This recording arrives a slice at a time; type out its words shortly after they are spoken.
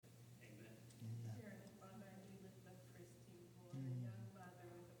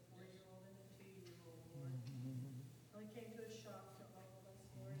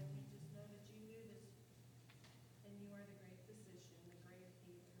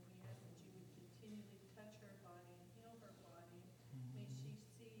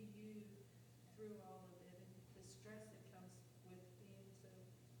through all of it and the stress that comes with being so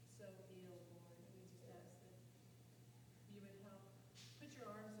ill, Lord. And we just ask that you would help put your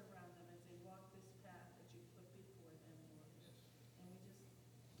arms around them as they walk this path that you put before them, Lord. And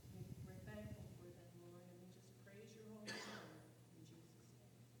we're thankful for them, Lord, and we just praise your holy name in Jesus'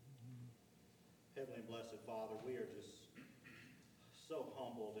 name. Heavenly Blessed Father, we are just so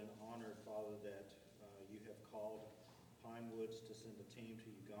humbled and honored, Father, that you have called Pine Woods to send a team to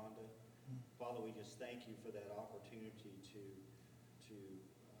Uganda. Father, we just thank you for that opportunity to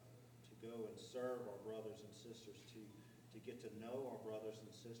go and serve our brothers and sisters, to get to know our brothers and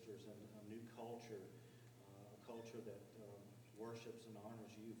sisters in a new culture, a culture that worships and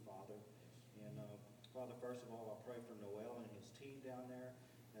honors you, Father. And Father, first of all, I pray for Noel and his team down there,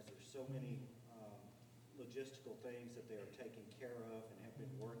 as there's so many logistical things that they are taking care of and have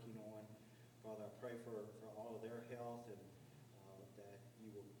been working on. Father, I pray for all of their health, and that you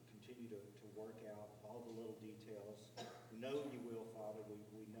will continue to work out all the little details. We know you will, Father.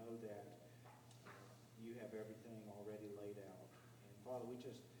 We know that you have everything already laid out. And Father, we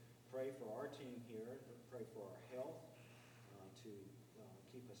just pray for our team here, pray for our health, to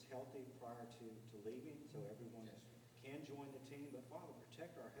keep us healthy prior to leaving so everyone can join the team. But Father,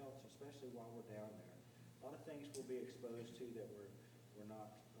 protect our health, especially while we're down there. A lot of things we'll be exposed to that we're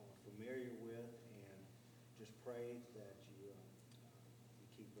not familiar with, and just pray that you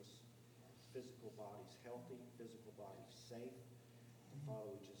keep us physical bodies healthy, physical bodies safe. And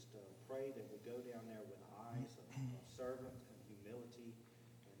Father, we just pray that we go down there with eyes of servant and humility,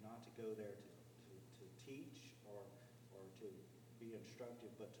 and not to go there to teach or to be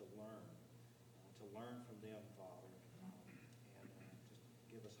instructive, but to learn from them, Father. And just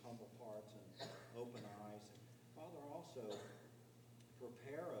give us humble hearts and open eyes. And Father, also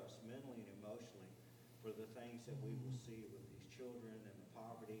prepare us mentally and emotionally for the things that we will see with these children and the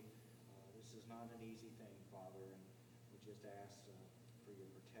poverty. This is not an easy thing, Father, and we just ask for your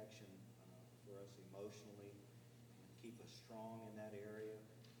protection for us emotionally, and keep us strong in that area.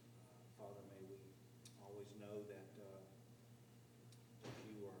 Father, may we always know that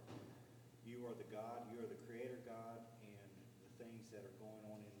you are the God, you are the Creator God, and the things that are going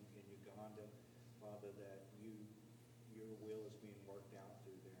on in Uganda, Father, that your will is being worked out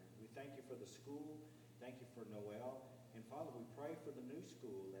through there. We thank you for the school. Thank you for Noel. And Father, we pray for the new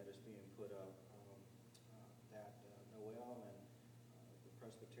school that is being put up, that Noel and the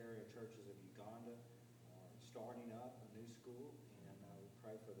Presbyterian churches of Uganda are starting up a new school. And we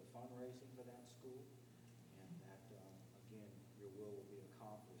pray for the fundraising for that school, and that, again, your will be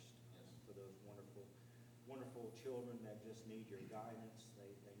accomplished for those wonderful, wonderful children that just need your guidance.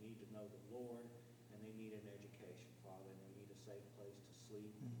 They need to know the Lord, and they need an education, Father, and they need a safe place to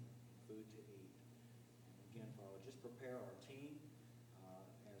sleep, food to eat. And again, Father, just prepare our team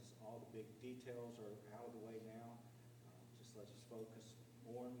as all the big details are out of the way now. Just let us focus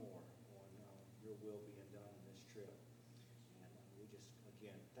more and more on your will being done in this trip. And we just,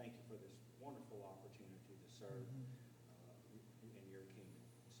 again, thank you for this wonderful opportunity to serve in your kingdom.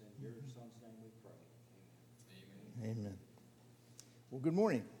 It's in your Son's name we pray. Amen. Amen. Well, good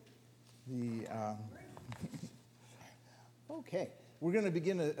morning. Okay, we're going to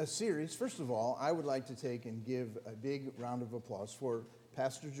begin a series. First of all, I would like to take and give a big round of applause for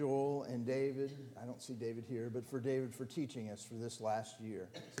Pastor Joel and David. I don't see David here, but for David for teaching us for this last year.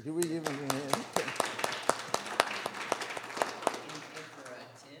 So could we give him a hand? And for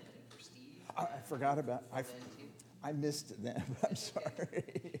Tim and for Steve. I forgot about. Ben, too. I missed them. I'm sorry.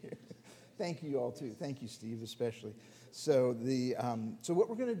 Thank you all too. Thank you, Steve, especially. So so what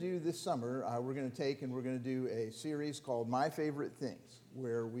we're going to do this summer, we're going to take and we're going to do a series called My Favorite Things,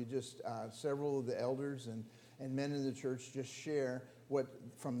 where we just several of the elders and men in the church just share what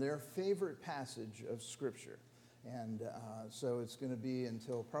from their favorite passage of Scripture. And so it's going to be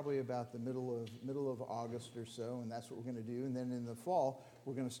until probably about the middle of August or so, and that's what we're going to do. And then in the fall,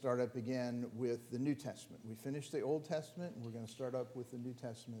 we're going to start up again with the New Testament. We finished the Old Testament, and we're going to start up with the New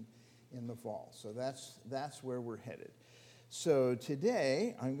Testament in the fall. So that's where we're headed. So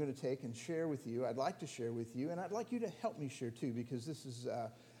today, I'm going to take and share with you. I'd like to share with you, and I'd like you to help me share too, because this is.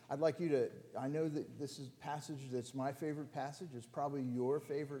 I'd like you to. I know that this is a passage that's my favorite passage. It's probably your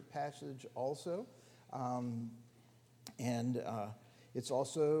favorite passage also. And it's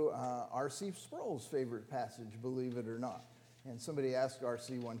also R.C. Sproul's favorite passage, believe it or not. And somebody asked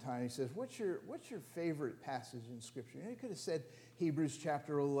R.C. one time, he says, what's your favorite passage in Scripture? And he could have said Hebrews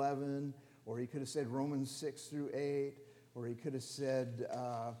chapter 11, or he could have said Romans 6 through 8, or he could have said,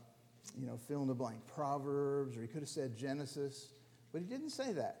 fill in the blank, Proverbs, or he could have said Genesis. But he didn't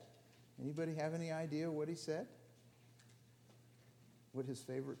say that. Anybody have any idea what he said? what his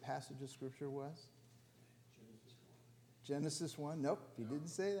favorite passage of Scripture was? Genesis 1? Nope, he didn't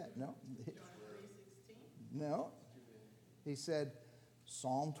say that. No. John 3:16. No. He said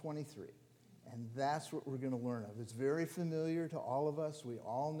Psalm 23. And that's what we're going to learn of. It's very familiar to all of us. We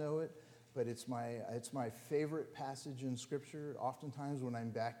all know it. But it's my favorite passage in Scripture. Oftentimes when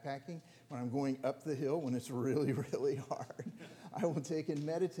I'm backpacking, when I'm going up the hill, when it's really, really hard, I will take and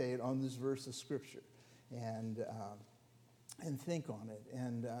meditate on this verse of Scripture and think on it.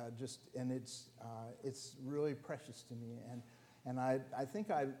 And it's really precious to me. And I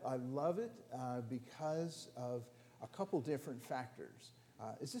think I love it because of a couple different factors.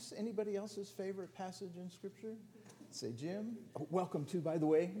 Is this anybody else's favorite passage in Scripture? Say, Jim. Oh, welcome to, by the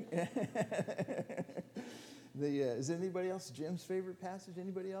way. Is anybody else Jim's favorite passage?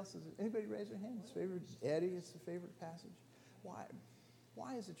 Anybody else? Anybody raise their hand? His favorite? Eddie, it's the favorite passage. Why?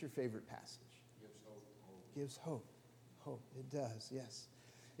 Why is it your favorite passage? Gives hope. Gives hope. Hope. It does. Yes.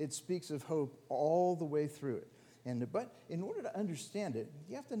 It speaks of hope all the way through it. But in order to understand it,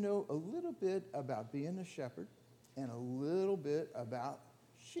 you have to know a little bit about being a shepherd and a little bit about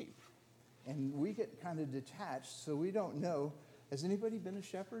sheep. And we get kind of detached, so we don't know. Has anybody been a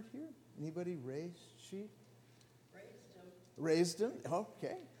shepherd here? Anybody raised sheep? Raised them?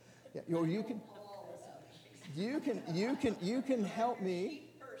 Okay. Yeah. Or you can help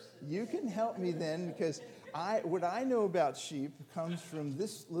me. You can help me then, because what I know about sheep comes from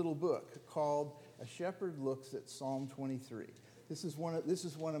this little book called A Shepherd Looks at Psalm 23. This is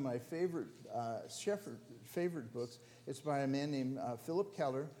one of my favorite favorite books. It's by a man named Philip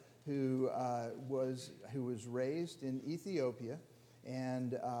Keller, who was raised in Ethiopia,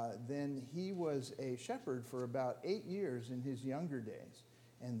 and then he was a shepherd for about 8 years in his younger days,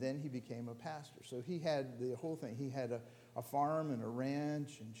 and then he became a pastor. So he had the whole thing. He had a farm and a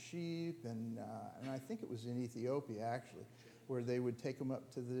ranch and sheep, and I think it was in Ethiopia actually, where they would take them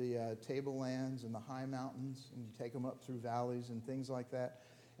up to the tablelands and the high mountains, and you take them up through valleys and things like that.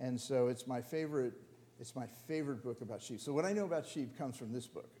 And so it's my favorite book about sheep. So what I know about sheep comes from this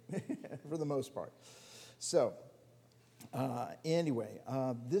book, for the most part. So anyway,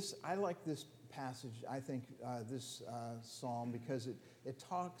 I like this passage. I think this psalm because it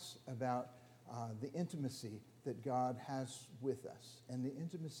talks about the intimacy that God has with us and the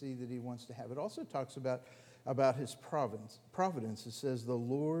intimacy that He wants to have. It also talks about His providence. It says, "The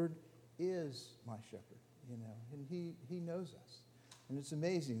Lord is my shepherd," and He knows us. And it's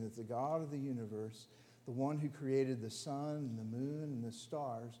amazing that the God of the universe, the one who created the sun and the moon and the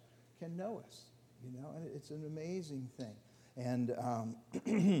stars, can know us, and it's an amazing thing. And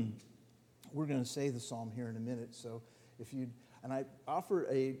we're going to say the psalm here in a minute. So and I offer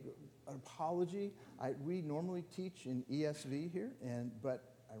an apology. We normally teach in ESV here, but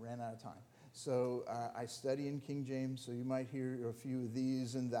I ran out of time. So I study in King James, so you might hear a few of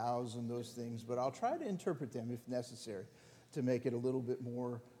these and thous and those things, but I'll try to interpret them if necessary to make it a little bit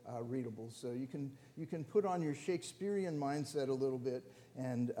more readable. So you can put on your Shakespearean mindset a little bit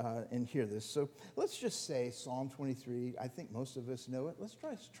and hear this. So let's just say Psalm 23. I think most of us know it. Let's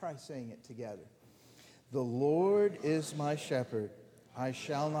try saying it together. The Lord is my shepherd, I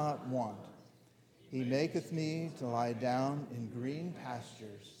shall not want. He maketh me to lie down in green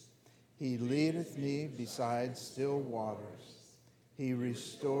pastures. He leadeth me beside still waters. He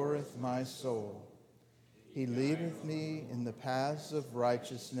restoreth my soul. He leadeth me in the paths of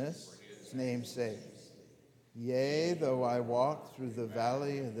righteousness, His name's sake. Yea, though I walk through the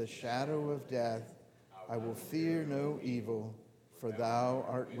valley of the shadow of death, I will fear no evil, for Thou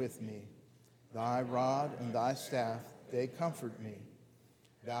art with me. Thy rod and Thy staff, they comfort me.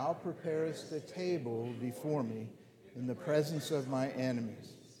 Thou preparest a table before me in the presence of my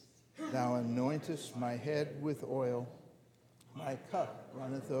enemies. Thou anointest my head with oil. My cup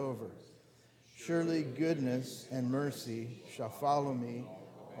runneth over. Surely goodness and mercy shall follow me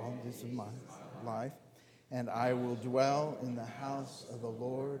all the days of my life, and I will dwell in the house of the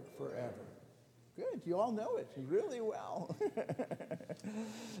Lord forever. Good, you all know it really well.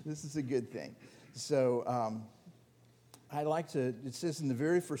 This is a good thing. So it says in the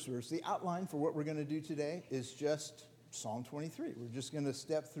very first verse, the outline for what we're going to do today is just Psalm 23. We're just going to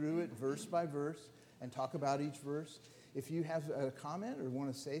step through it verse by verse and talk about each verse. If you have a comment or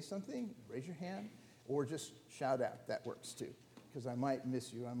want to say something, raise your hand or just shout out. That works too, because I might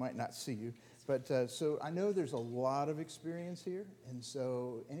miss you. I might not see you. But so I know there's a lot of experience here, and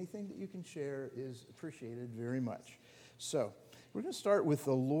so anything that you can share is appreciated very much. So we're going to start with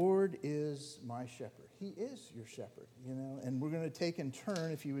the Lord is my shepherd. He is your shepherd, and we're going to take in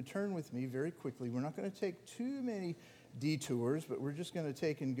turn. If you would turn with me very quickly, we're not going to take too many detours, but we're just going to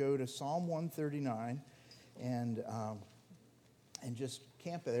take and go to Psalm 139. And and just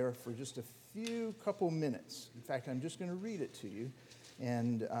camp there for just a couple minutes. In fact, I'm just going to read it to you.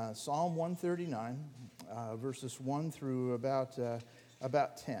 And Psalm 139, verses 1 through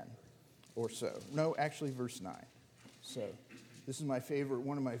about 10 or so. No, actually verse 9. So this is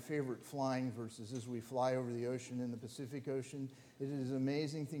one of my favorite flying verses as we fly over the ocean in the Pacific Ocean. It is an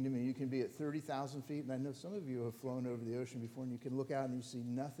amazing thing to me. You can be at 30,000 feet, and I know some of you have flown over the ocean before, and you can look out and you see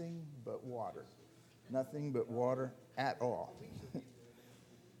nothing but water. Nothing but water at all.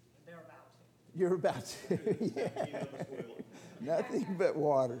 You're about to. Yeah. Nothing but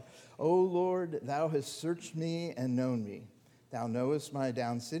water. O Lord, thou hast searched me and known me. Thou knowest my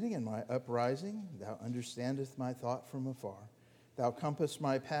downsitting and my uprising. Thou understandest my thought from afar. Thou compassest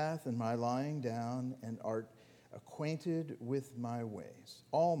my path and my lying down, and art acquainted with my ways,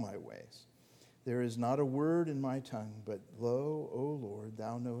 all my ways. There is not a word in my tongue, but lo, O Lord,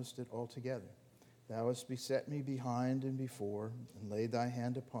 thou knowest it altogether. Thou hast beset me behind and before, and laid thy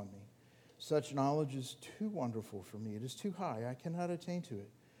hand upon me. Such knowledge is too wonderful for me. It is too high. I cannot attain to it.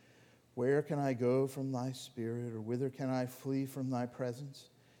 Where can I go from thy spirit, or whither can I flee from thy presence?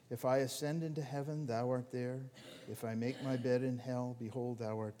 If I ascend into heaven, thou art there. If I make my bed in hell, behold,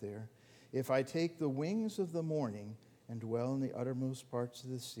 thou art there. If I take the wings of the morning and dwell in the uttermost parts of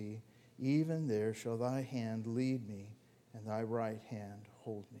the sea, even there shall thy hand lead me, and thy right hand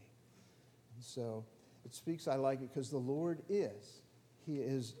hold me. And so it speaks, I like it, because the Lord is. He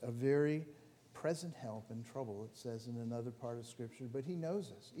is a very present help in trouble, it says in another part of Scripture. But he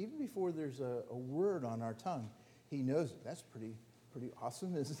knows us. Even before there's a word on our tongue, he knows it. That's pretty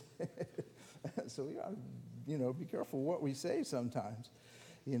awesome, isn't it? So we ought to, be careful what we say sometimes,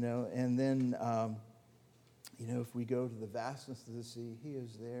 And then, if we go to the vastness of the sea, he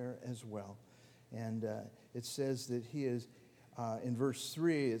is there as well. And it says that he is, in verse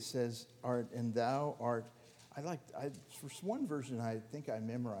 3, it says, and thou art, for one version, I think I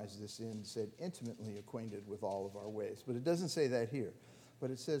memorized this in, said, intimately acquainted with all of our ways. But it doesn't say that here. But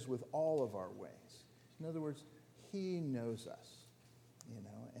it says, with all of our ways. In other words, he knows us,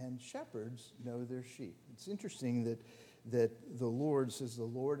 and shepherds know their sheep. It's interesting that the Lord says, the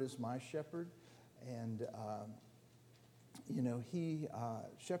Lord is my shepherd. And,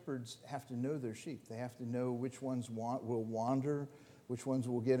 shepherds have to know their sheep. They have to know which ones will wander, which ones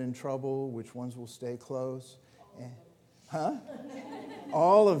will get in trouble, which ones will stay close. Huh?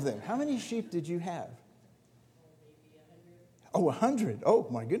 All of them. How many sheep did you have? Oh, 100. Oh,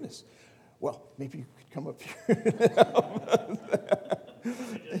 my goodness. Well, maybe you could come up here. I just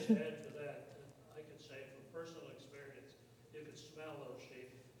add to that, I could say from personal experience, you could smell those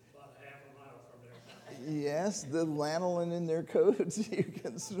sheep about half a mile from there. Yes, the lanolin in their coats, you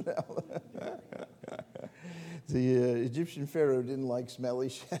can smell. The Egyptian Pharaoh didn't like smelly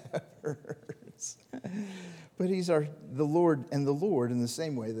shepherds. But the Lord, and the Lord, in the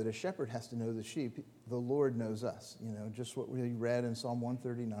same way that a shepherd has to know the sheep, the Lord knows us. Just what we read in Psalm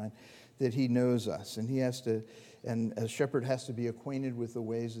 139, that he knows us. And a shepherd has to be acquainted with the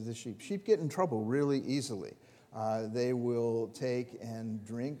ways of the sheep. Sheep get in trouble really easily. They will take and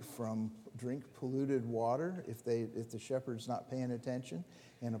drink polluted water if the shepherd's not paying attention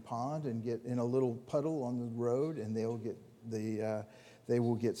in a pond, and get in a little puddle on the road, and they will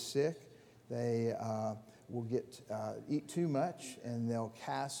get sick. They will eat too much, and they'll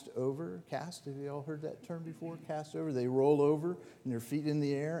cast over. Cast, have you all heard that term before? Cast over. They roll over, and their feet in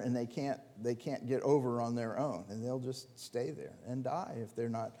the air, and they can't get over on their own, and they'll just stay there and die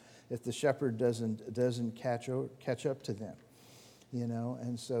if the shepherd doesn't catch up to them.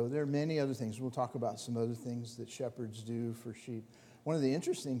 And so there are many other things. We'll talk about some other things that shepherds do for sheep. One of the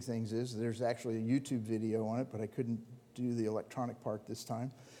interesting things is there's actually a YouTube video on it, but I couldn't do the electronic part this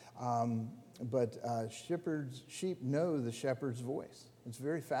time. But sheep know the shepherd's voice. It's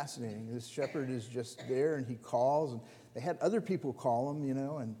very fascinating. This shepherd is just there, and he calls. And they had other people call him,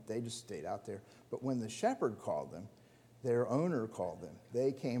 and they just stayed out there. But when the shepherd called them, their owner called them.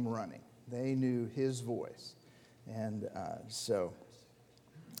 They came running. They knew his voice. And so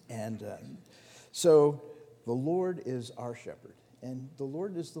the Lord is our shepherd. And the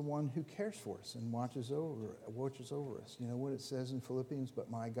Lord is the one who cares for us and watches over us. You know what it says in Philippians? But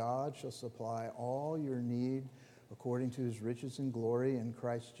my God shall supply all your need according to his riches and glory in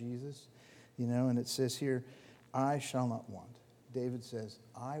Christ Jesus. And it says here, I shall not want. David says,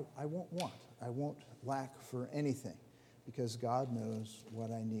 I won't want. I won't lack for anything because God knows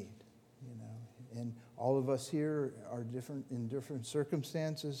what I need. And all of us here are different in different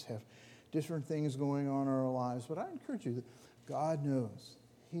circumstances, have different things going on in our lives. But I encourage you that God knows.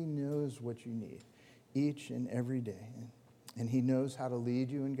 He knows what you need each and every day. And he knows how to lead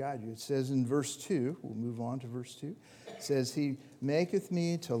you and guide you. It says in verse 2, we'll move on to verse 2. It says, he maketh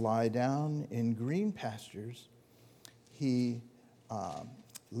me to lie down in green pastures. He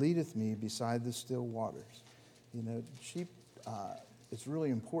leadeth me beside the still waters. You know, sheep, it's really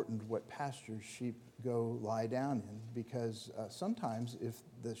important what pastures sheep go lie down in, because sometimes if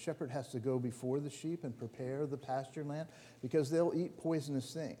the shepherd has to go before the sheep and prepare the pasture land, because they'll eat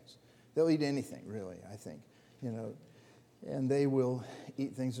poisonous things. They'll eat anything, really, I think, you know. And they will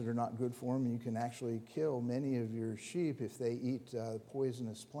eat things that are not good for them. You can actually kill many of your sheep if they eat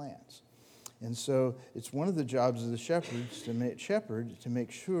poisonous plants. And so it's one of the jobs of the shepherds to make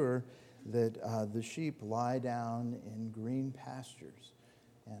sure that the sheep lie down in green pastures.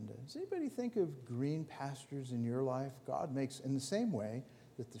 And does anybody think of green pastures in your life? God makes, in the same way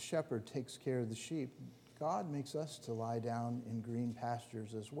that the shepherd takes care of the sheep, God makes us to lie down in green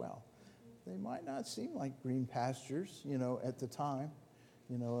pastures as well. They might not seem like green pastures, you know, at the time,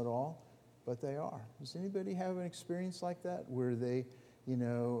 you know, at all, but they are. Does anybody have an experience like that where they, you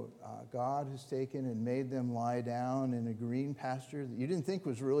know, God has taken and made them lie down in a green pasture that you didn't think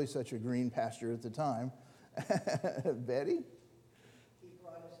was really such a green pasture at the time? Betty? He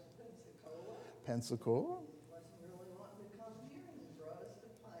brought us to Pensacola. Pensacola? He wasn't really wanting to come here, and he brought us to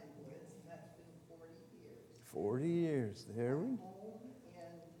Pinewoods, and that's been 40 years. 40 years. There we go. Home and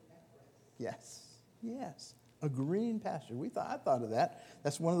at rest. Yes, yes. A green pasture. I thought of that.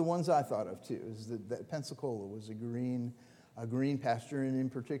 That's one of the ones I thought of too, is that Pensacola was a green pasture, and in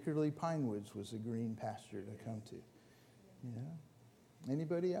particularly Pinewoods was a green pasture to come to. Yeah.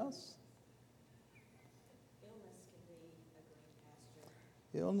 Anybody else? Illness can be a green pasture.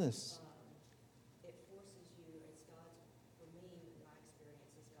 Illness. It forces you, it's God's, for me, in my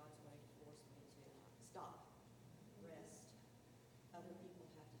experience, it's God's way to force me to stop, rest. Other people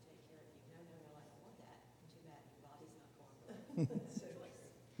have to take care of you. No, I don't want that. Too bad, your body's not cooperating. It's a choice.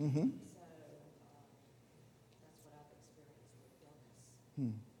 Mm-hmm. So, that's what I've experienced with illness.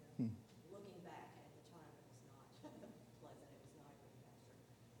 Hmm. Looking back, at the time, it was not pleasant, it was not a green pasture.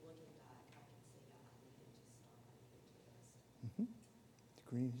 Looking back, I can see I needed to stop, I needed to rest.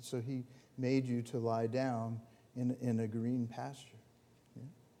 Green. So he made you to lie down in a green pasture. Yeah.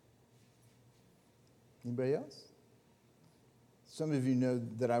 Anybody else? Some of you know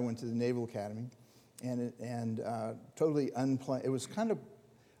that I went to the Naval Academy, and totally unplanned. It was kind of,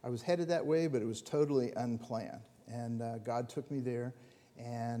 I was headed that way, but it was totally unplanned. And God took me there,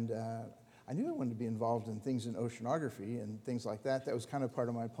 and I knew I wanted to be involved in things in oceanography and things like that. That was kind of part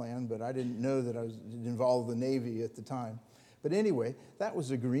of my plan, but I didn't know that I was involved in the Navy at the time. But anyway, that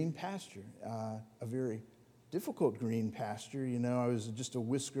was a green pasture, a very difficult green pasture. You know, I was just a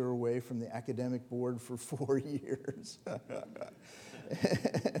whisker away from the academic board for 4 years.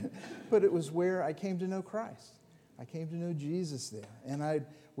 But it was where I came to know Christ. I came to know Jesus there. And I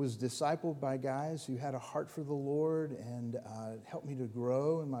was discipled by guys who had a heart for the Lord and helped me to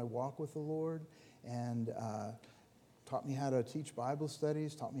grow in my walk with the Lord, and taught me how to teach Bible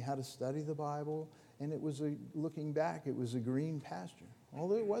studies, taught me how to study the Bible. And it was, looking back, it was a green pasture.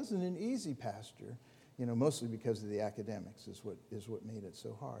 Although it wasn't an easy pasture, you know, mostly because of the academics is what made it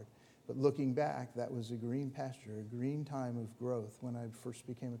so hard. But looking back, that was a green pasture, a green time of growth when I first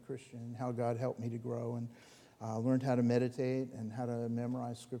became a Christian, and how God helped me to grow, and learned how to meditate and how to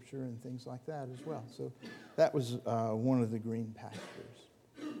memorize Scripture and things like that as well. So that was one of the green pastures.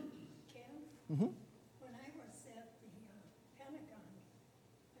 Ken, Mm-hmm. when I was at the Pentagon,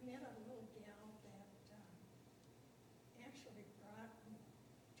 I met a little gal that actually brought me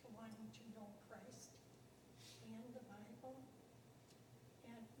to wanting to know Christ and the Bible.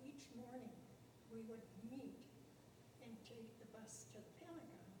 And each morning, we would meet and take the bus to the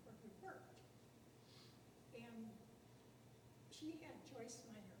Pentagon where we worked. And she had Joyce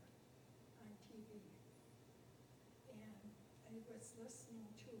Meyer on TV. And I was listening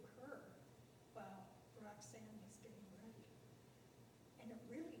to her while Roxanne was getting ready. And it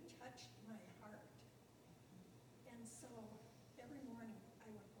really touched my heart. And so every morning I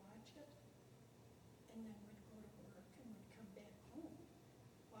would watch it, and then would go to work and would come back home.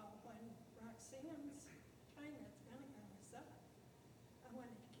 Well, when Roxanne's time at the Pentagon was up, I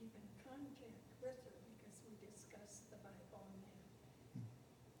wanted to keep in contact with her because we discussed the Bible and that.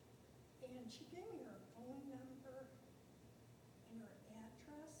 And she gave me her phone number and her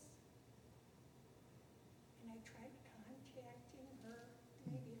address. And I tried contacting her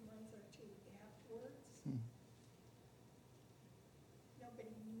maybe a month or two afterwards.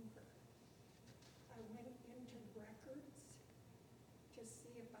 Nobody knew her. I went into records to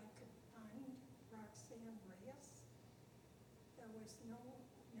see if I could find Roxanne Reyes. There was no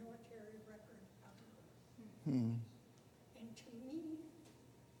military record of her. Hmm. And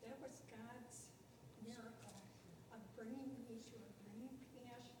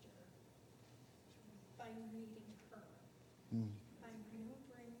I'm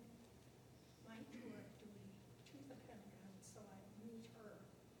maneuvering my tour of duty to the Pentagon so I meet her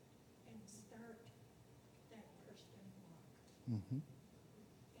and start that Christian walk. Mhm.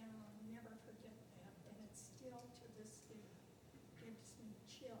 And I'll never forget that, and it still to this day gives me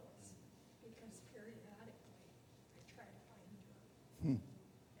chills because periodically I try to find her Hmm.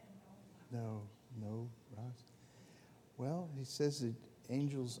 and no luck. No, Ross. Well, he says that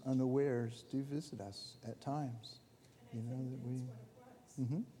angels unawares do visit us at times. And You I know, think that we- that's what it was.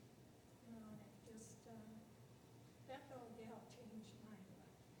 Mm-hmm. You know, and it just, that little gal changed my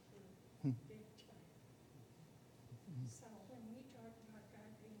life Hmm. big time. So when we talk about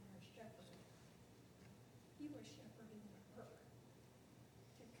God being our shepherd, he was shepherding her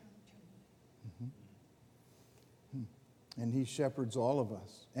to come to me. And he shepherds all of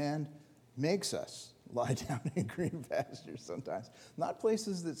us and makes us lie down in green pastures sometimes. Not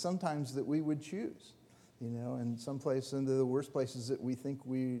places that sometimes that we would choose, you know, and some places, into the worst places that we think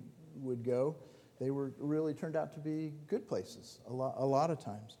we would go, they were really turned out to be good places a lot of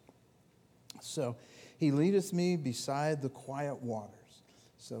times. So he leadeth me beside the quiet waters.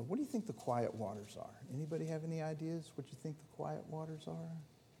 So what do you think the quiet waters are? Anybody have any ideas what you think the quiet waters are?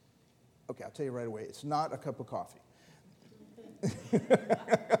 Okay, I'll tell you right away. It's not a cup of coffee.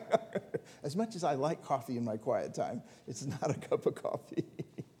 As much as I like coffee in my quiet time, it's not a cup of coffee.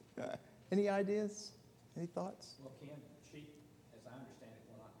 Any ideas? Any thoughts? Well, sheep, as I understand it,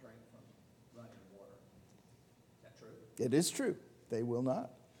 will not drink from running water. Is that true? It is true. They will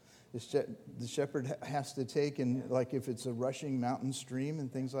not. The shepherd has to take, and like if it's a rushing mountain stream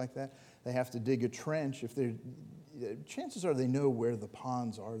and things like that, they have to dig a trench. Chances are they know where the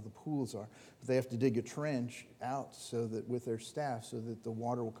ponds are, the pools are, but they have to dig a trench out so that with their staff, so that the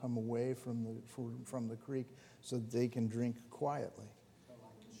water will come away from the creek, so that they can drink quietly. So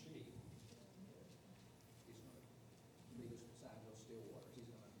like the sheep, he's going to lead us beside those still waters. He's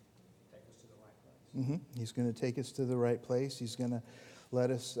going to take us to the right place. He's going to take us to the right place. He's going to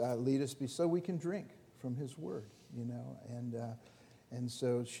let us lead us so we can drink from his word, you know, and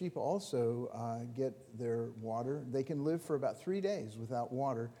so sheep also get their water. They can live for about 3 days without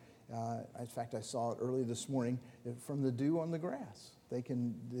water. In fact, I saw it early this morning from the dew on the grass. They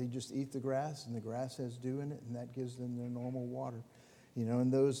just eat the grass, and the grass has dew in it, and that gives them their normal water. You know,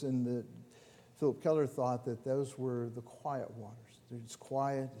 and Philip Keller thought that those were the quiet waters. It's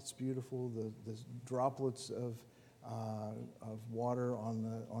quiet, it's beautiful. The droplets of water on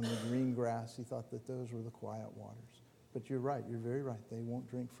the green grass. He thought that those were the quiet waters. But you're right. You're very right. They won't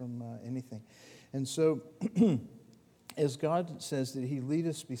drink from anything. And so, as God says that he lead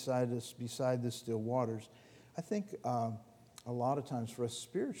us beside the still waters, I think a lot of times for us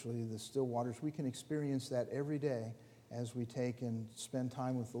spiritually, the still waters, we can experience that every day as we take and spend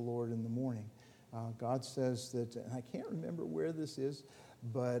time with the Lord in the morning. God says that, and I can't remember where this is,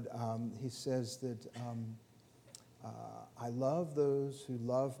 but he says that I love those who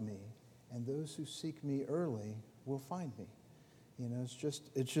love me, and those who seek me early will find me. You know, it's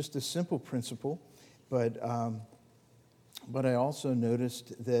just a simple principle, but I also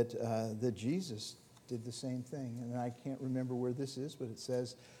noticed that Jesus did the same thing, and I can't remember where this is, but it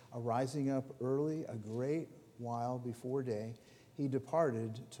says, arising up early, a great while before day, he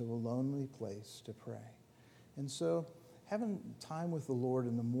departed to a lonely place to pray. And so, having time with the Lord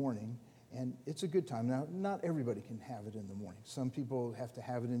in the morning, and it's a good time. Now, not everybody can have it in the morning. Some people have to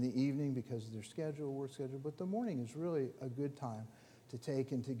have it in the evening because of their work schedule, but the morning is really a good time to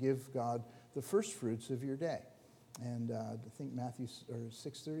take and to give God the first fruits of your day. And I think Matthew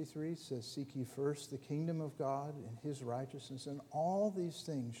 6:33 says, seek ye first the kingdom of God and his righteousness, and all these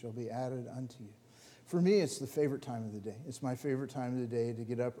things shall be added unto you. For me, it's the favorite time of the day. It's my favorite time of the day to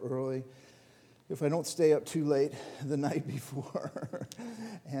get up early, if I don't stay up too late the night before.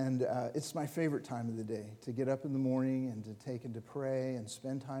 And it's my favorite time of the day, to get up in the morning and to take and to pray and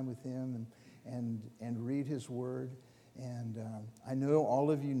spend time with him and read his word. And I know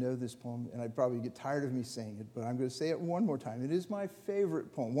all of you know this poem, and I'd probably get tired of me saying it, but I'm going to say it one more time. It is my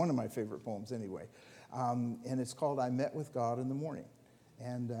favorite poem, one of my favorite poems anyway. And it's called I Met with God in the Morning.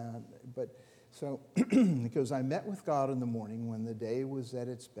 So it goes, I met with God in the morning when the day was at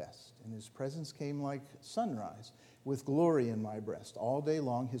its best, and his presence came like sunrise with glory in my breast. All day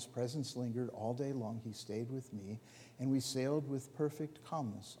long his presence lingered, all day long he stayed with me, and we sailed with perfect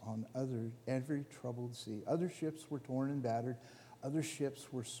calmness on every troubled sea. Other ships were torn and battered, other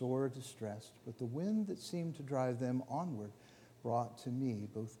ships were sore distressed, but the wind that seemed to drive them onward brought to me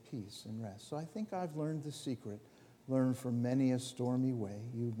both peace and rest. So I think I've learned the secret. Learn from many a stormy way.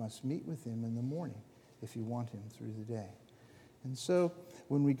 You must meet with him in the morning if you want him through the day. And so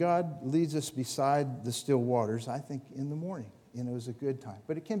when God leads us beside the still waters, I think in the morning, is a good time.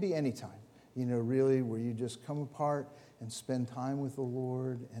 But it can be any time, really, where you just come apart and spend time with the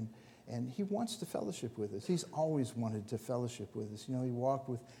Lord. And he wants to fellowship with us. He's always wanted to fellowship with us. He walked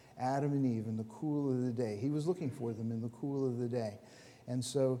with Adam and Eve in the cool of the day. He was looking for them in the cool of the day. And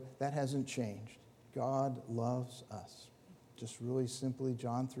so that hasn't changed. God loves us. Just really simply,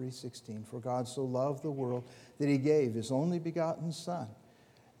 John 3:16, for God so loved the world that he gave his only begotten Son,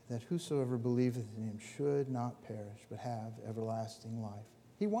 that whosoever believeth in him should not perish, but have everlasting life.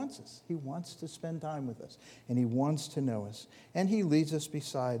 He wants us. He wants to spend time with us, and he wants to know us. And he leads us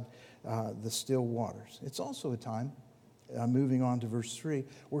beside the still waters. It's also a time, moving on to verse 3,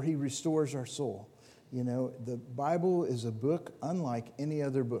 where he restores our soul. The Bible is a book unlike any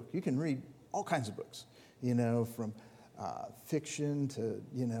other book. You can read all kinds of books, from fiction to,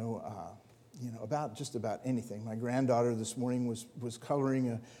 about just about anything. My granddaughter this morning was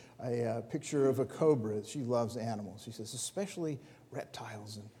coloring a picture of a cobra. She loves animals. She says, especially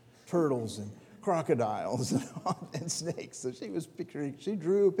reptiles and turtles and crocodiles and snakes. So she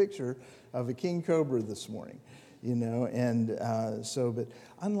drew a picture of a king cobra this morning, but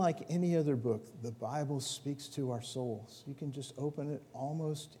unlike any other book, the Bible speaks to our souls. You can just open it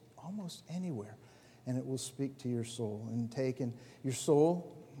almost anywhere, and it will speak to your soul. And your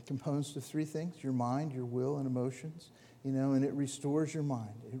soul composed of three things: your mind, your will, and emotions. And it restores your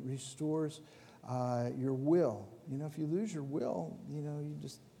mind. It restores your will. If you lose your will,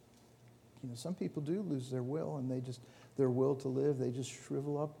 some people do lose their will, and their will to live, they just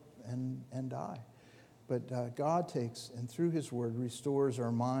shrivel up and die. But God takes, and through his word, restores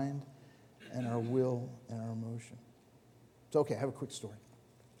our mind and our will and our emotion. It's okay, I have a quick story.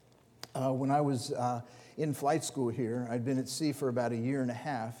 When I was in flight school here, I'd been at sea for about a year and a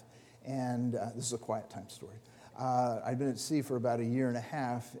half, and this is a quiet time story. I'd been at sea for about a year and a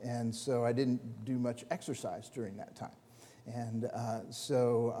half, and so I didn't do much exercise during that time. And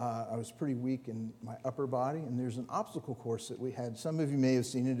so I was pretty weak in my upper body, and there's an obstacle course that we had. Some of you may have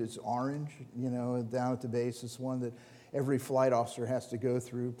seen it. It's orange, down at the base. It's one that every flight officer has to go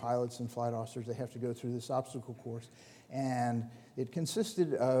through. Pilots and flight officers, they have to go through this obstacle course. And it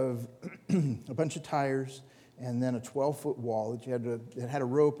consisted of a bunch of tires and then a 12-foot wall that had a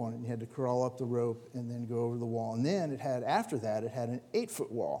rope on it, and you had to crawl up the rope and then go over the wall. And then after that, it had an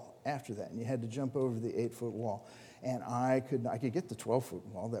 8-foot wall after that, and you had to jump over the 8-foot wall. And I could get the 12-foot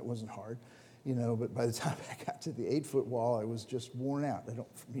wall. That wasn't hard, but by the time I got to the 8-foot wall, I was just worn out. I don't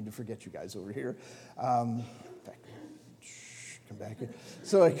mean to forget you guys over here. In fact, come back here.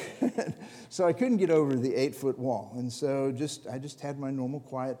 So I couldn't get over the 8-foot wall. And so I just had my normal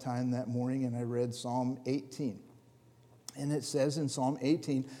quiet time that morning, and I read Psalm 18. And it says in Psalm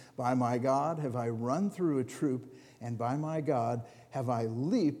 18, by my God have I run through a troop, and by my God have I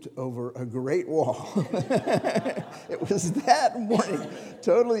leaped over a great wall. It was that morning,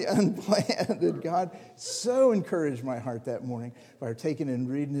 totally unplanned, and God so encouraged my heart that morning by taking and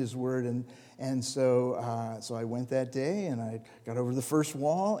reading his word. And so I went that day, and I got over the first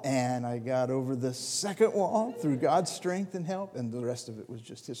wall, and I got over the second wall through God's strength and help, and the rest of it was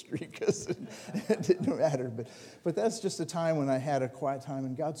just history because it didn't matter. But that's just a time when I had a quiet time,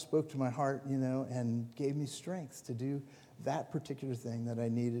 and God spoke to my heart, and gave me strength to do that particular thing that I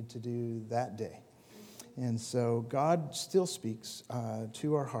needed to do that day. And so God still speaks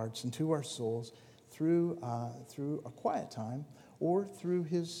to our hearts and to our souls through a quiet time or through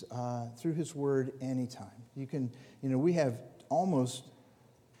his word anytime. You can, we have almost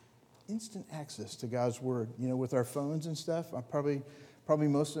instant access to God's word, with our phones and stuff. Probably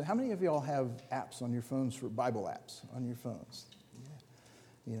how many of y'all have apps on your phones for Bible apps on your phones?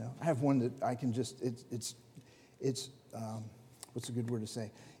 Yeah. I have one that I can just, it's what's a good word to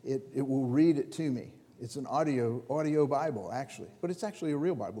say? It will read it to me. It's an audio Bible, actually. But it's actually a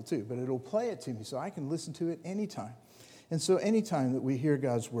real Bible, too. But it'll play it to me so I can listen to it anytime. And so anytime that we hear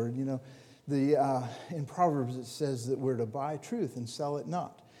God's word, in Proverbs it says that we're to buy truth and sell it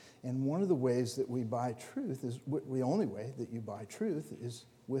not. And one of the ways that we buy truth is, the only way that you buy truth is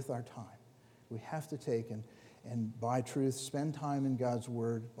with our time. We have to take and buy truth, spend time in God's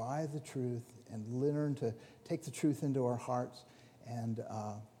word, buy the truth, and learn to take the truth into our hearts and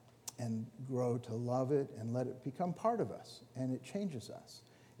grow to love it and let it become part of us. And it changes us.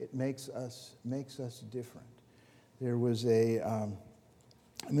 It makes us different. There was a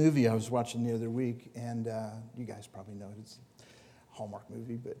movie I was watching the other week, and you guys probably know it. It's a Hallmark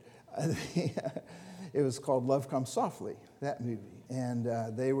movie, but it was called Love Comes Softly, that movie. And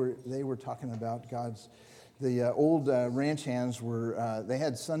they were talking about the old ranch hands they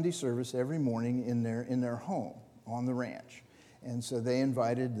had Sunday service every morning in their home on the ranch. And so they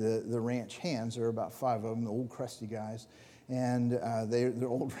invited the ranch hands. There were about 5 of them, the old crusty guys. And the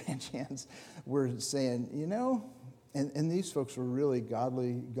old ranch hands were saying, you know, and these folks were really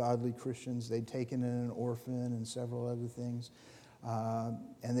godly Christians. They'd taken in an orphan and several other things.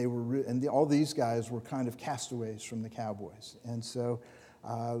 And they were, all these guys were kind of castaways from the cowboys. And so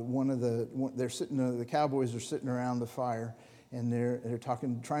the cowboys are sitting around the fire, and they're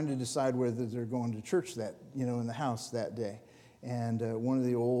talking, trying to decide whether they're going to church that, in the house that day. And one of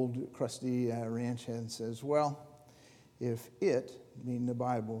the old crusty ranch hands says, well, if it, meaning the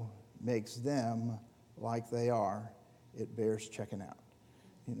Bible, makes them like they are, it bears checking out,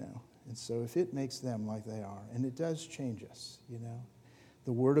 And so if it makes them like they are, and it does change us,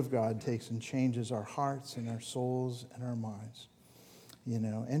 the Word of God takes and changes our hearts and our souls and our minds,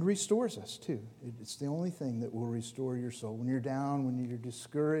 and restores us too. It's the only thing that will restore your soul. When you're down, when you're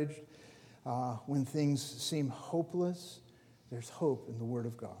discouraged, when things seem hopeless, there's hope in the Word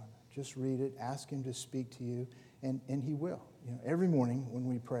of God. Just read it, ask Him to speak to you, and He will. Every morning when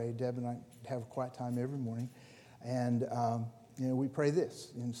we pray, Deb and I have a quiet time every morning, and we pray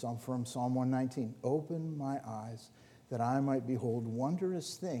this from Psalm 119, open my eyes that I might behold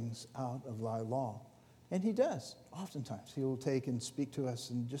wondrous things out of thy law. And He does, oftentimes. He will take and speak to us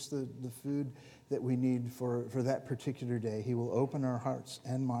and just the food that we need for that particular day. He will open our hearts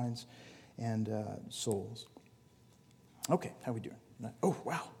and minds and souls. Okay, how we doing? Oh,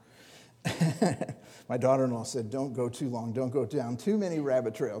 wow. My daughter-in-law said, don't go too long. Don't go down too many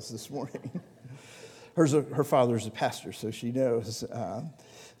rabbit trails this morning. Her father's a pastor, so she knows.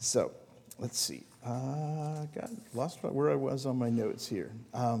 So let's see. Got lost where I was on my notes here.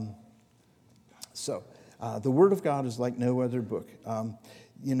 The Word of God is like no other book.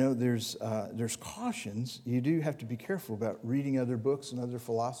 There's cautions. You do have to be careful about reading other books and other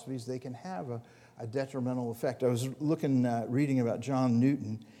philosophies. They can have a detrimental effect. I was reading about John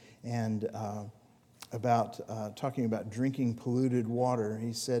Newton and talking about drinking polluted water.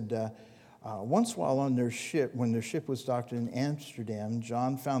 He said, once while on their ship, when their ship was docked in Amsterdam,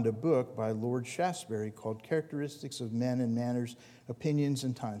 John found a book by Lord Shaftesbury called Characteristics of Men and Manners, Opinions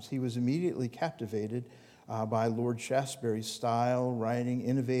and Times. He was immediately captivated by Lord Shaftesbury's style, writing,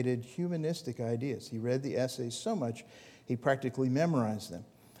 innovative, humanistic ideas. He read the essays so much, he practically memorized them.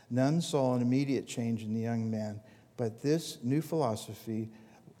 None saw an immediate change in the young man, but this new philosophy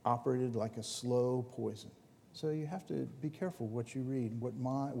operated like a slow poison. So you have to be careful what you read,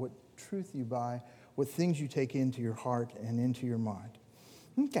 what truth you buy, what things you take into your heart and into your mind.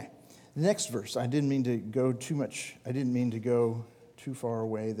 Okay, the next verse. I didn't mean to go too far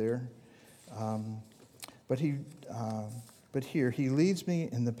away there. But here, He leads me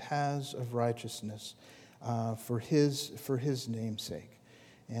in the paths of righteousness for his name's sake.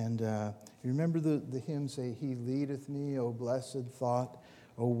 And you remember the hymn say, He leadeth me, O blessed thought,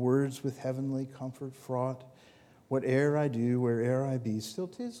 O words with heavenly comfort fraught. Whate'er I do, where'er I be, still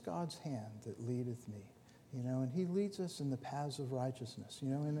 'tis God's hand that leadeth me. And He leads us in the paths of righteousness,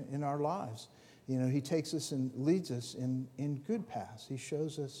 in our lives. He takes us and leads us in good paths. He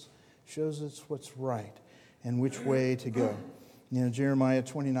shows us what's right and which way to go. Jeremiah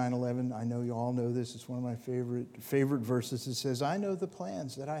 29:11, I know you all know this. It's one of my favorite verses. It says, I know the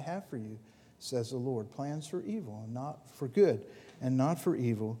plans that I have for you, says the Lord. Plans for evil and not for good and not for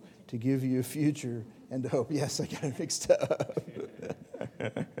evil, to give you a future and hope. Yes, I got it mixed up.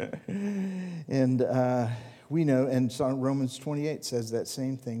 And we know, and Romans 28 says that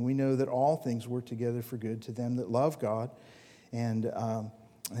same thing. We know that all things work together for good to them that love God. And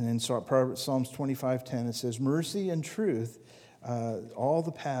in Psalms 25:10 it says, mercy and truth, all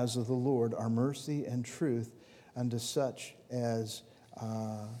the paths of the Lord are mercy and truth unto such as,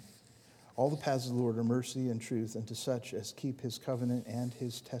 all the paths of the Lord are mercy and truth unto such as keep His covenant and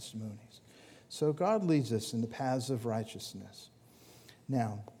His testimonies. So God leads us in the paths of righteousness.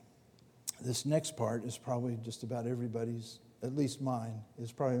 Now, this next part is probably just about everybody's, at least mine,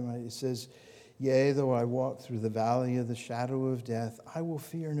 is probably mine. It says, yea, though I walk through the valley of the shadow of death, I will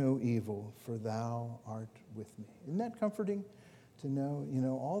fear no evil, for thou art with me. Isn't that comforting to know?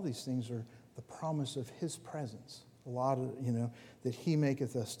 All these things are the promise of His presence. A lot of, that He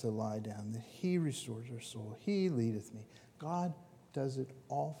maketh us to lie down, that He restores our soul, He leadeth me. God does it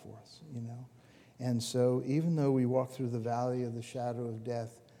all for us, And so even though we walk through the valley of the shadow of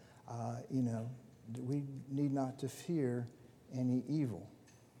death, we need not to fear any evil,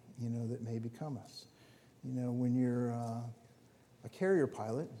 that may become us. When you're a carrier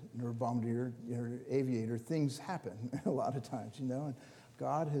pilot or a bombardier or aviator, things happen a lot of times, and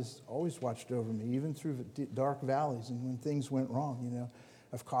God has always watched over me, even through dark valleys and when things went wrong,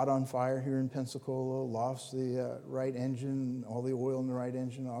 have caught on fire here in Pensacola, lost the right engine, all the oil in the right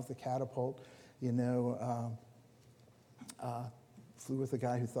engine off the catapult, flew with a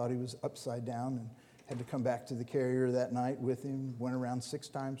guy who thought he was upside down and had to come back to the carrier that night with him. Went around 6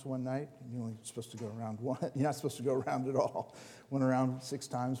 times one night. You're only supposed to go around one. You're not supposed to go around at all. Went around 6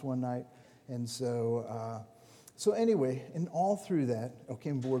 times one night. And so anyway, and all through that, I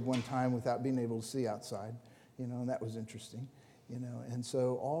came aboard one time without being able to see outside, and that was interesting, And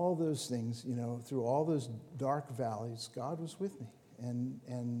so all those things, through all those dark valleys, God was with me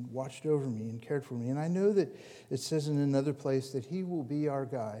and watched over me and cared for me. And I know that it says in another place that he will be our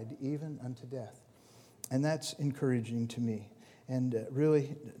guide even unto death. And that's encouraging to me. And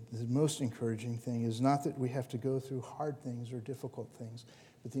really, the most encouraging thing is not that we have to go through hard things or difficult things,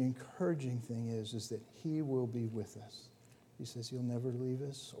 but the encouraging thing is that he will be with us. He says he'll never leave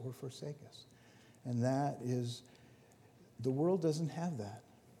us or forsake us. And that is, the world doesn't have that.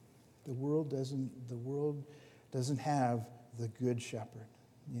 The world doesn't have the good shepherd,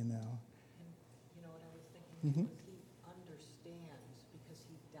 And, what I was thinking, he understands because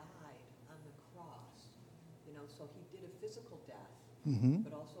he died on the cross, so he did a physical death,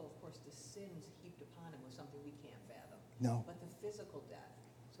 but also, of course, the sins heaped upon him was something we can't fathom. No. But the physical death.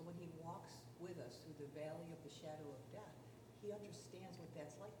 So when he walks with us through the valley of the shadow of death, he understands what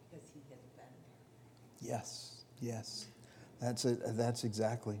that's like because he has been there. Yes. That's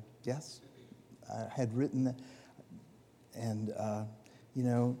exactly, yes. I had written that. And,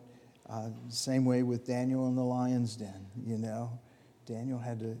 same way with Daniel in the lion's den, Daniel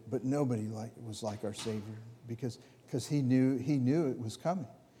had to, but nobody was like our Savior because he knew it was coming.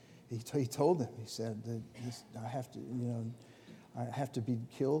 He told them, he said, that I have to be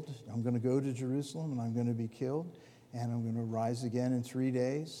killed. I'm going to go to Jerusalem and I'm going to be killed and I'm going to rise again in 3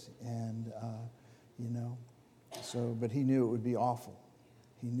 days. And, but he knew it would be awful.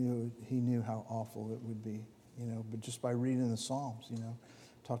 He knew how awful it would be. But just by reading the Psalms,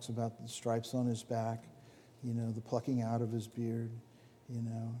 talks about the stripes on his back, the plucking out of his beard,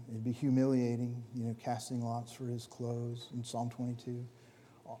 it'd be humiliating, casting lots for his clothes in Psalm 22,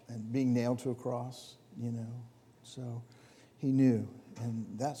 and being nailed to a cross, So he knew, and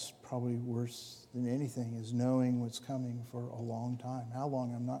that's probably worse than anything is knowing what's coming for a long time. How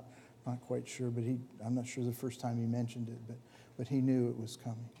long, I'm not quite sure, but I'm not sure the first time he mentioned it, but he knew it was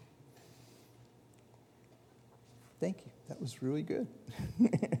coming. Thank you. That was really good.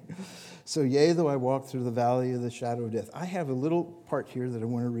 So, yea, though I walk through the valley of the shadow of death. I have a little part here that I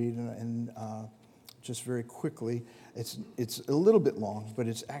want to read, and just very quickly. It's a little bit long, but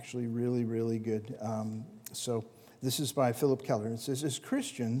it's actually really, really good. So this is by Philip Keller. It says, as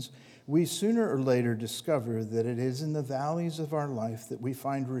Christians, we sooner or later discover that it is in the valleys of our life that we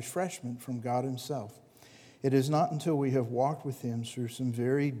find refreshment from God himself. It is not until we have walked with him through some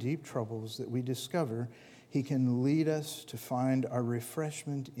very deep troubles that we discover he can lead us to find our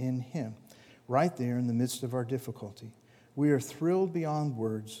refreshment in him, right there in the midst of our difficulty. We are thrilled beyond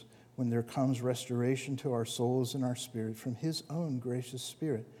words when there comes restoration to our souls and our spirit from his own gracious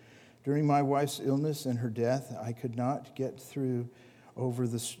Spirit. During my wife's illness and her death, I could not get over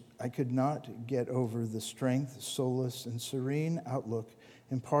the strength, solace, and serene outlook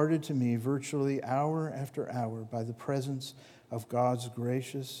imparted to me virtually hour after hour by the presence of God's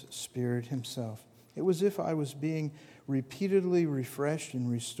gracious Spirit himself. It was as if I was being repeatedly refreshed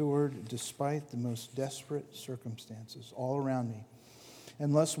and restored despite the most desperate circumstances all around me.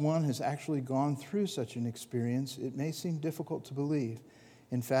 Unless one has actually gone through such an experience, it may seem difficult to believe.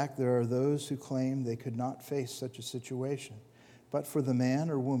 In fact, there are those who claim they could not face such a situation. But for the man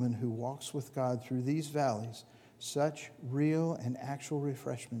or woman who walks with God through these valleys, such real and actual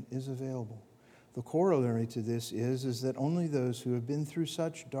refreshment is available. The corollary to this is that only those who have been through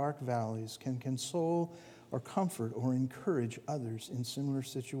such dark valleys can console or comfort or encourage others in similar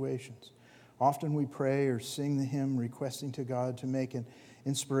situations. Often we pray or sing the hymn requesting to God to make us an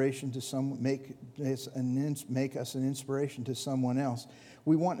inspiration to someone else.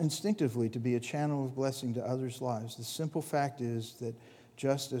 We want instinctively to be a channel of blessing to others' lives. The simple fact is that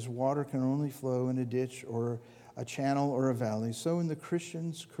just as water can only flow in a ditch or a channel or a valley, so in the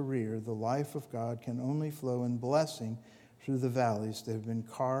Christian's career, the life of God can only flow in blessing through the valleys that have been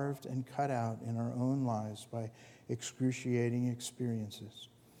carved and cut out in our own lives by excruciating experiences.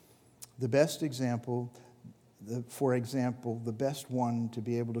 The best example, for example, the best one to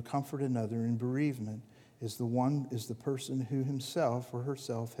be able to comfort another in bereavement is the person who himself or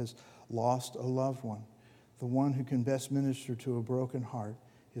herself has lost a loved one. The one who can best minister to a broken heart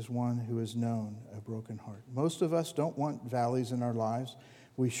is one who has known a broken heart. Most of us don't want valleys in our lives.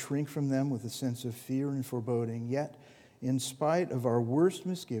 We shrink from them with a sense of fear and foreboding. Yet, in spite of our worst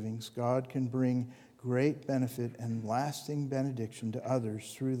misgivings, God can bring great benefit and lasting benediction to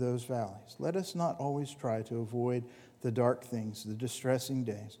others through those valleys. Let us not always try to avoid the dark things, the distressing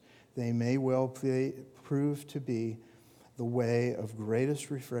days. They may well prove to be the way of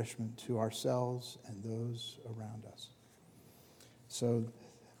greatest refreshment to ourselves and those around us. So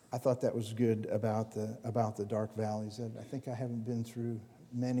I thought that was good about the dark valleys. I think I haven't been through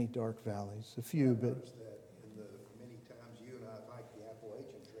many dark valleys, a few, but noticed that in the many times you and I have hiked the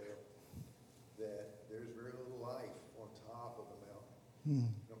Appalachian Trail, that there's very little life on top of the mountain.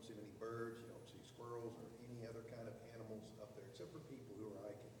 You don't see many birds, you don't see squirrels or any other kind of animals up there, except for people who are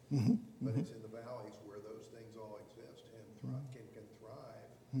hiking. But it's in the valleys where those things all exist and can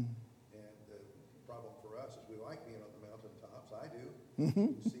thrive. And the problem for us is we like being on the mountaintops. I do.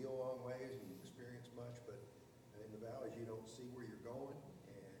 You see a long ways and you experience much, but in the valleys you don't see where you're going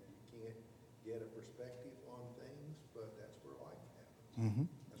and you can't get a perspective on things, but that's where life happens.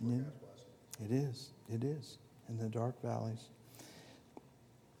 That's where God's blessing. it is, in the dark valleys.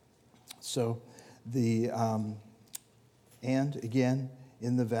 So and again,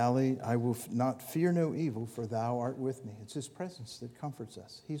 in the valley, I will not fear no evil, for thou art with me. It's his presence that comforts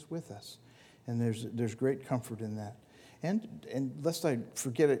us. He's with us. And there's great comfort in that. And lest I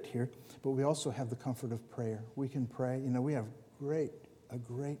forget it here, but we also have the comfort of prayer. We can pray. We have a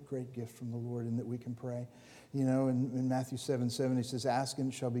great gift from the Lord in that we can pray. In Matthew 7:7, he says, ask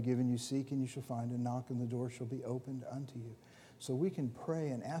and it shall be given you, seek and you shall find, and knock and the door shall be opened unto you. So we can pray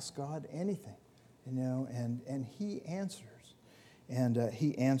and ask God anything, and he answers. And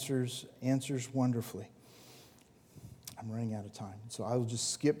he answers wonderfully. I'm running out of time, so I will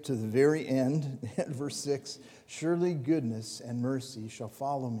just skip to the very end at verse 6. Surely goodness and mercy shall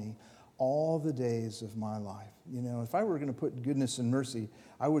follow me all the days of my life. If I were going to put goodness and mercy,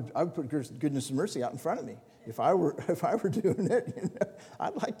 I would put goodness and mercy out in front of me. If I were doing it,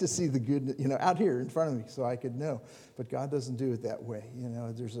 I'd like to see the good, out here in front of me so I could know. But God doesn't do it that way.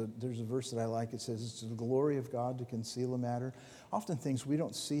 There's a verse that I like. It says, it's the glory of God to conceal a matter. Often things we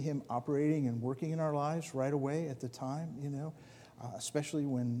don't see him operating and working in our lives right away at the time, especially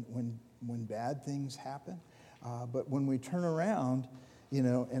when bad things happen. But when we turn around,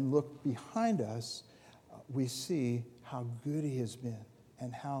 and look behind us, we see how good he has been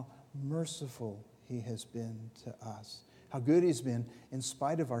and how merciful he has been to us. How good he's been in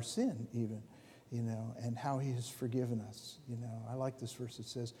spite of our sin even, and how he has forgiven us. I like this verse. It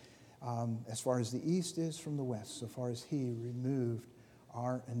says, as far as the east is from the west, so far as he removed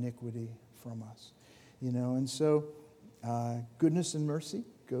our iniquity from us. And so goodness and mercy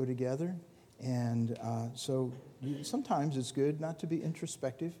go together. And sometimes it's good not to be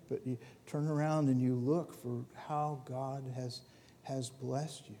introspective, but you turn around and you look for how God has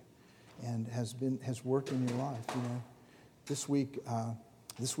blessed you and has worked in your life. This week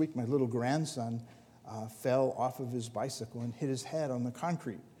my little grandson fell off of his bicycle and hit his head on the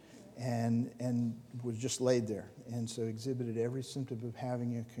concrete, and was just laid there, and so exhibited every symptom of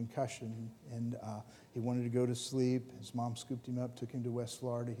having a concussion. And he wanted to go to sleep. His mom scooped him up, took him to West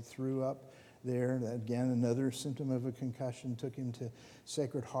Florida. He threw up there. Again, another symptom of a concussion. Took him to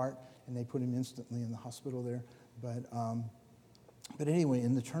Sacred Heart, and they put him instantly in the hospital there. But anyway,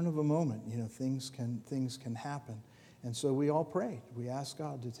 in the turn of a moment, things can happen. And so we all prayed. We asked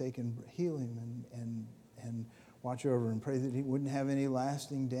God to take and heal him and watch over and pray that he wouldn't have any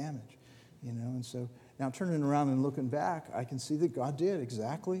lasting damage. And so now turning around and looking back, I can see that God did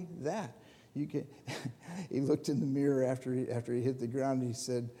exactly that. He looked in the mirror after he hit the ground, and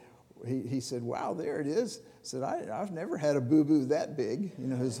he said, wow, there it is. He said, I've never had a boo-boo that big.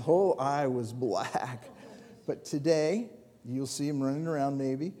 His whole eye was black. But today, you'll see him running around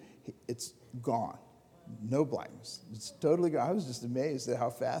maybe. It's gone. No blackness. It's totally gone. I was just amazed at how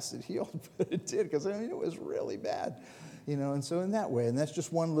fast it healed, but it did, because it was really bad. And so in that way, and that's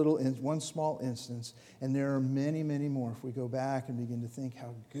just one small instance, and there are many, many more if we go back and begin to think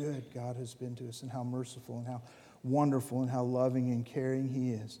how good God has been to us and how merciful and how wonderful and how loving and caring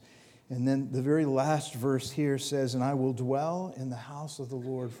he is. And then the very last verse here says, and I will dwell in the house of the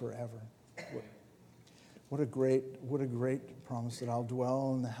Lord forever. What a great promise that I'll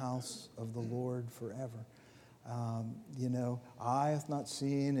dwell in the house of the Lord forever. Eye hath not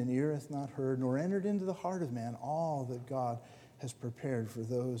seen and ear hath not heard, nor entered into the heart of man all that God has prepared for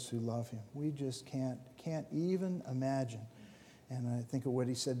those who love him. We just can't even imagine. And I think of what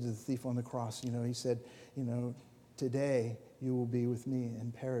he said to the thief on the cross. He said, today you will be with me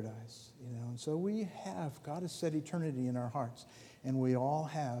in paradise. And so God has set eternity in our hearts, and we all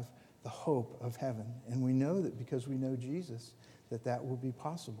have the hope of heaven. And we know that because we know Jesus, that will be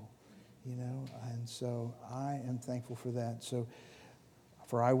possible. you know, and so I am thankful for that. So,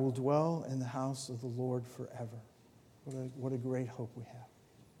 for I will dwell in the house of the Lord forever. What a great hope we have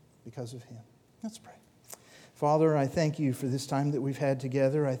because of him. Let's pray. Father, I thank you for this time that we've had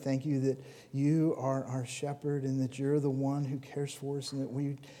together. I thank you that you are our shepherd and that you're the one who cares for us and that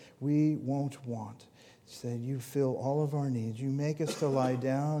we won't want. So that you fill all of our needs. You make us to lie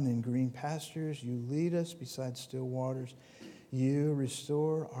down in green pastures. You lead us beside still waters. You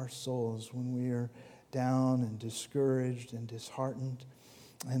restore our souls when we are down and discouraged and disheartened.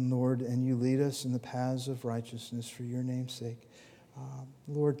 And Lord, and you lead us in the paths of righteousness for your name's sake.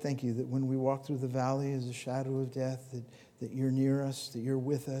 Lord, thank you that when we walk through the valley as a shadow of death, that you're near us, that you're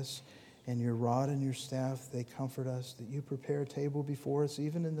with us, and your rod and your staff, they comfort us, that you prepare a table before us,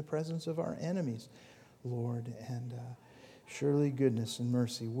 even in the presence of our enemies, Lord. And surely goodness and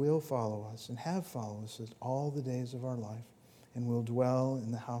mercy will follow us and have followed us all the days of our life, and we'll dwell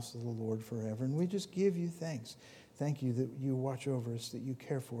in the house of the Lord forever. And we just give you thanks. Thank you that you watch over us, that you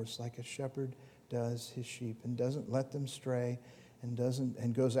care for us like a shepherd does his sheep and doesn't let them stray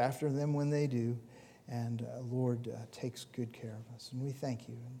and goes after them when they do. And Lord, takes good care of us. And we thank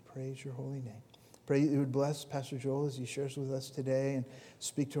you and praise your holy name. Pray that you would bless Pastor Joel as he shares with us today and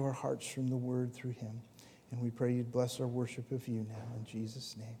speak to our hearts from the word through him. And we pray you'd bless our worship of you now. In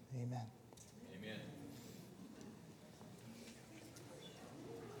Jesus' name, amen. Amen.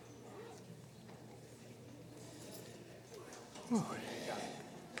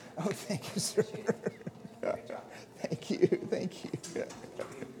 Oh, thank you, sir. Thank you. Thank you.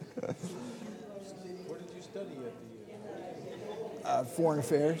 What did you study at the Foreign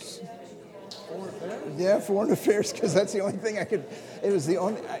Affairs. Foreign Affairs? Yeah, Foreign Affairs, because that's the only thing I could. It was the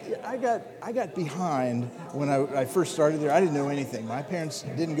only. I got behind when I first started there. I didn't know anything. My parents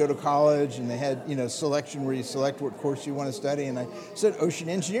didn't go to college, and they had selection where you select what course you want to study. And I said ocean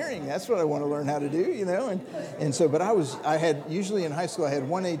engineering. That's what I want to learn how to do, And so, but I had usually in high school I had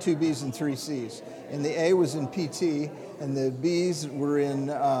 1 A, 2 Bs, and 3 Cs. And the A was in PT, and the Bs were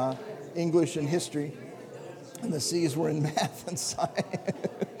in English and history, and the Cs were in math and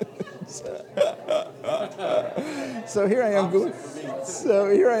science. So here I am going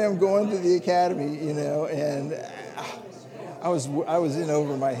to the academy, and I was in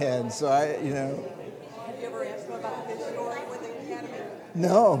over my head. So Have you ever asked them about his story with the academy?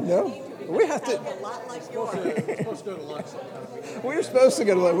 No. We have to. A lot like yours. We're supposed to go to lunch sometime. We're supposed to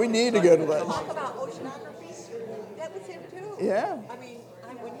go to lunch. We need to go to lunch. Talk about oceanography. That was him too. Yeah. I mean,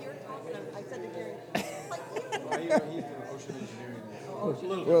 when you were talking, I said to Gary, like you. He's in ocean engineering.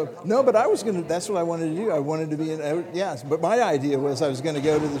 Well, no, but that's what I wanted to do. I wanted to be but my idea was I was going to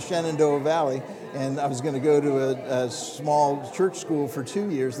go to the Shenandoah Valley, and I was going to go to a small church school for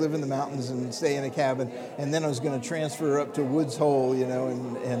 2 years, live in the mountains and stay in a cabin, and then I was going to transfer up to Woods Hole, and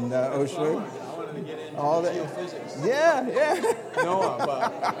Ocean. I wanted to get into All that. geophysics. Yeah. No,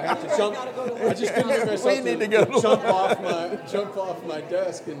 but I have to jump. I just couldn't get myself We need to go to jump off my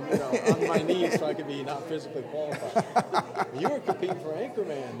desk and on my knees so I could be not physically qualified. You were competing for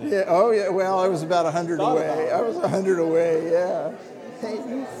Anchorman then. Yeah. Oh, yeah. Well, I was about 100 away. I was 100 away. Yeah.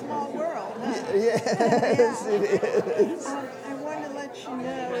 Small world, huh? Yes, it is. I wanted to let you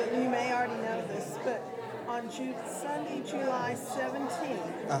know, you may already know this, but on Sunday, July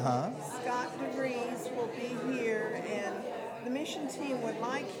 17th, Scott DeVries will be here, and the mission team would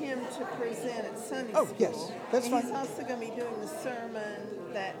like him to present at Sunday school. Oh, yes, that's and fine. He's also going to be doing the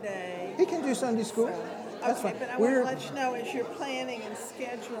sermon that day. He can do Sunday school. That's Okay, fine. but I want to let you know as you're planning and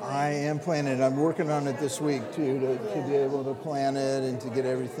scheduling. I am planning it. I'm working on it this week too to be able to plan it and to get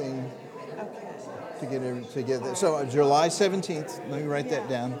everything. Okay. To get that. So July 17th. Let me write that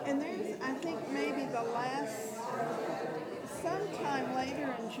down. And there's, I think maybe sometime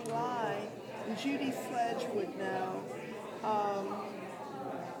later in July, and Judy Sledge would know.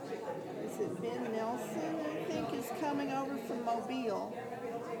 Is it Ben Nelson? I think is coming over from Mobile,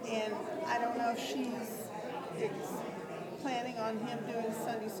 and I don't know if she's planning on him doing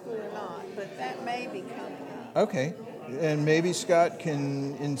Sunday school or not, but that may be coming up. Okay. And maybe Scott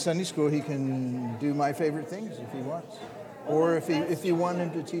can, in Sunday school, he can do My Favorite Things if he wants. Or if you want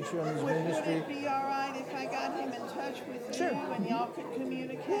him to teach you on his ministry. Would it be all right if I got him in touch with Sure. you and y'all could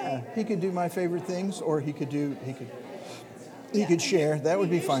communicate? Yeah, he could do My Favorite Things, or he could share. That would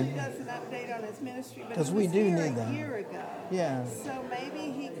be fine. He usually does an update on his ministry, but 'Cause he we was do here need a that. year ago. Yeah. So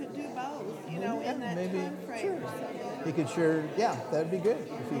maybe he could do both, in that maybe. time frame or something. He could share. Yeah, that'd be good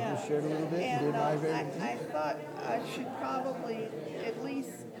if he could share a little bit and do And My Favorite Things. I thought I should probably at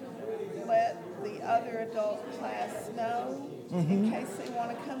least let the other adult class know in case they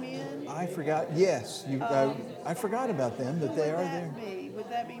want to come in. I forgot. Yes, I forgot about them, but they are there. Would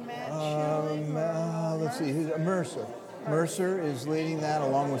that be Matt Schilling or Let's see, who's, Mercer. Mercer is leading that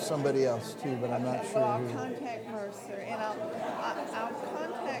along with somebody else too, but I'm not Okay, sure well, I'll who. contact Mercer, and I'll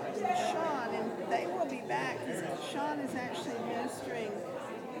contact Sean, and they will be back, because Sean is actually administering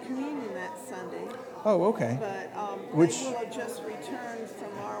communion that Sunday. Oh, okay. But Which- they will have just returned from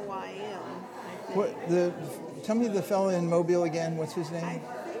RYM, I think. Tell me the fellow in Mobile again. What's his I name?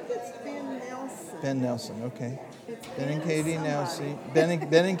 think it's Ben Nelson. Ben Nelson. Okay. It's Ben and Katie somebody. Nelson.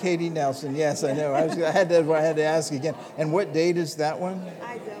 Ben and Katie Nelson. Yes, I know. I had to ask again. And what date is that one?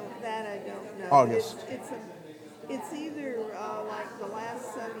 I don't know. August. It's either like the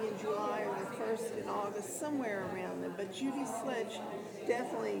last Sunday in July or the first in August, somewhere around there. But Judy Sledge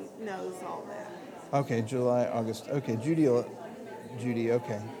definitely knows all that. Okay, July, August. Okay, Judy.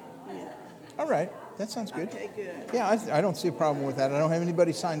 Okay. Yeah. All right. That sounds good. Okay, good. Yeah, I don't see a problem with that. I don't have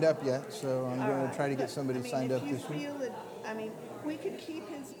anybody signed up yet, so I'm All going to right. try to get But, somebody I mean, signed up if you this week. feel that, I mean, we could keep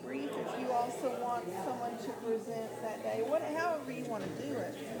his brief if you also want someone to present that day, however you want to do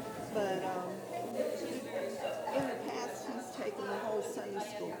it. But in the past, he's taken the whole Sunday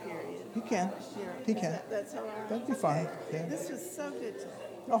school period. He can. Here. He can. That's all right. That'd be fine. Okay. Yeah. This was so good to me.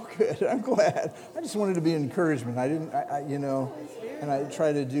 Oh, good. I'm glad. I just wanted to be an encouragement. I didn't, and I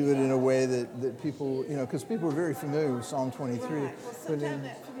try to do it in a way that people, because people are very familiar with Psalm 23. Right. Well, but sometimes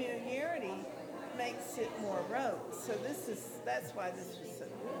that familiarity makes it more rote. So that's why this was so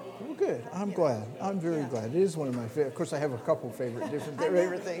good. Well, good. I'm glad. I'm very glad. It is one of my favorite. Of course, I have a couple different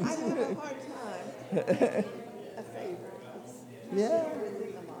favorite things. I have a hard time a favorite. Yeah.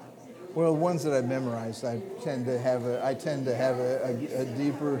 Within the mind. Well, ones that I've memorized, I tend to have a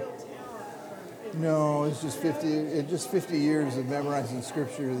deeper. No, it's just 50 years of memorizing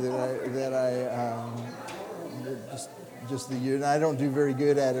scripture just the year. And I don't do very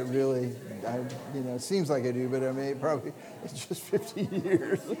good at it, really. It seems like I do, but I mean, it's just 50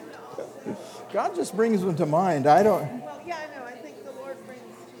 years. God just brings them to mind. I don't. Well, yeah, I know. I think the Lord brings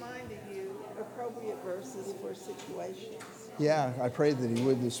to mind to you appropriate verses for situations. Yeah, I prayed that He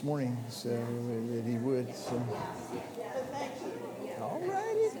would this morning, so that He would. So. But thank you. All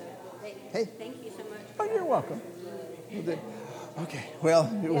righty. Hey. Thank you so much. Oh, you're welcome. Okay.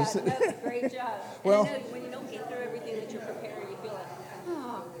 Well, it was. Yeah, no, great job. Well- And I know when you don't get through everything that you're preparing, you feel like,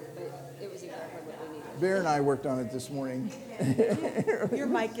 oh, but it was exactly what we needed. Bear and I worked on it this morning. Your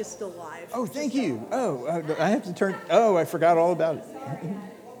mic is still live. Oh, thank you. Oh, I have to turn. Oh, I forgot all about it.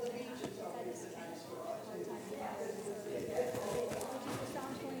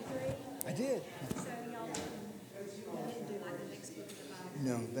 I did.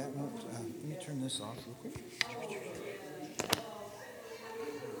 No, that won't. Let me turn this off real quick.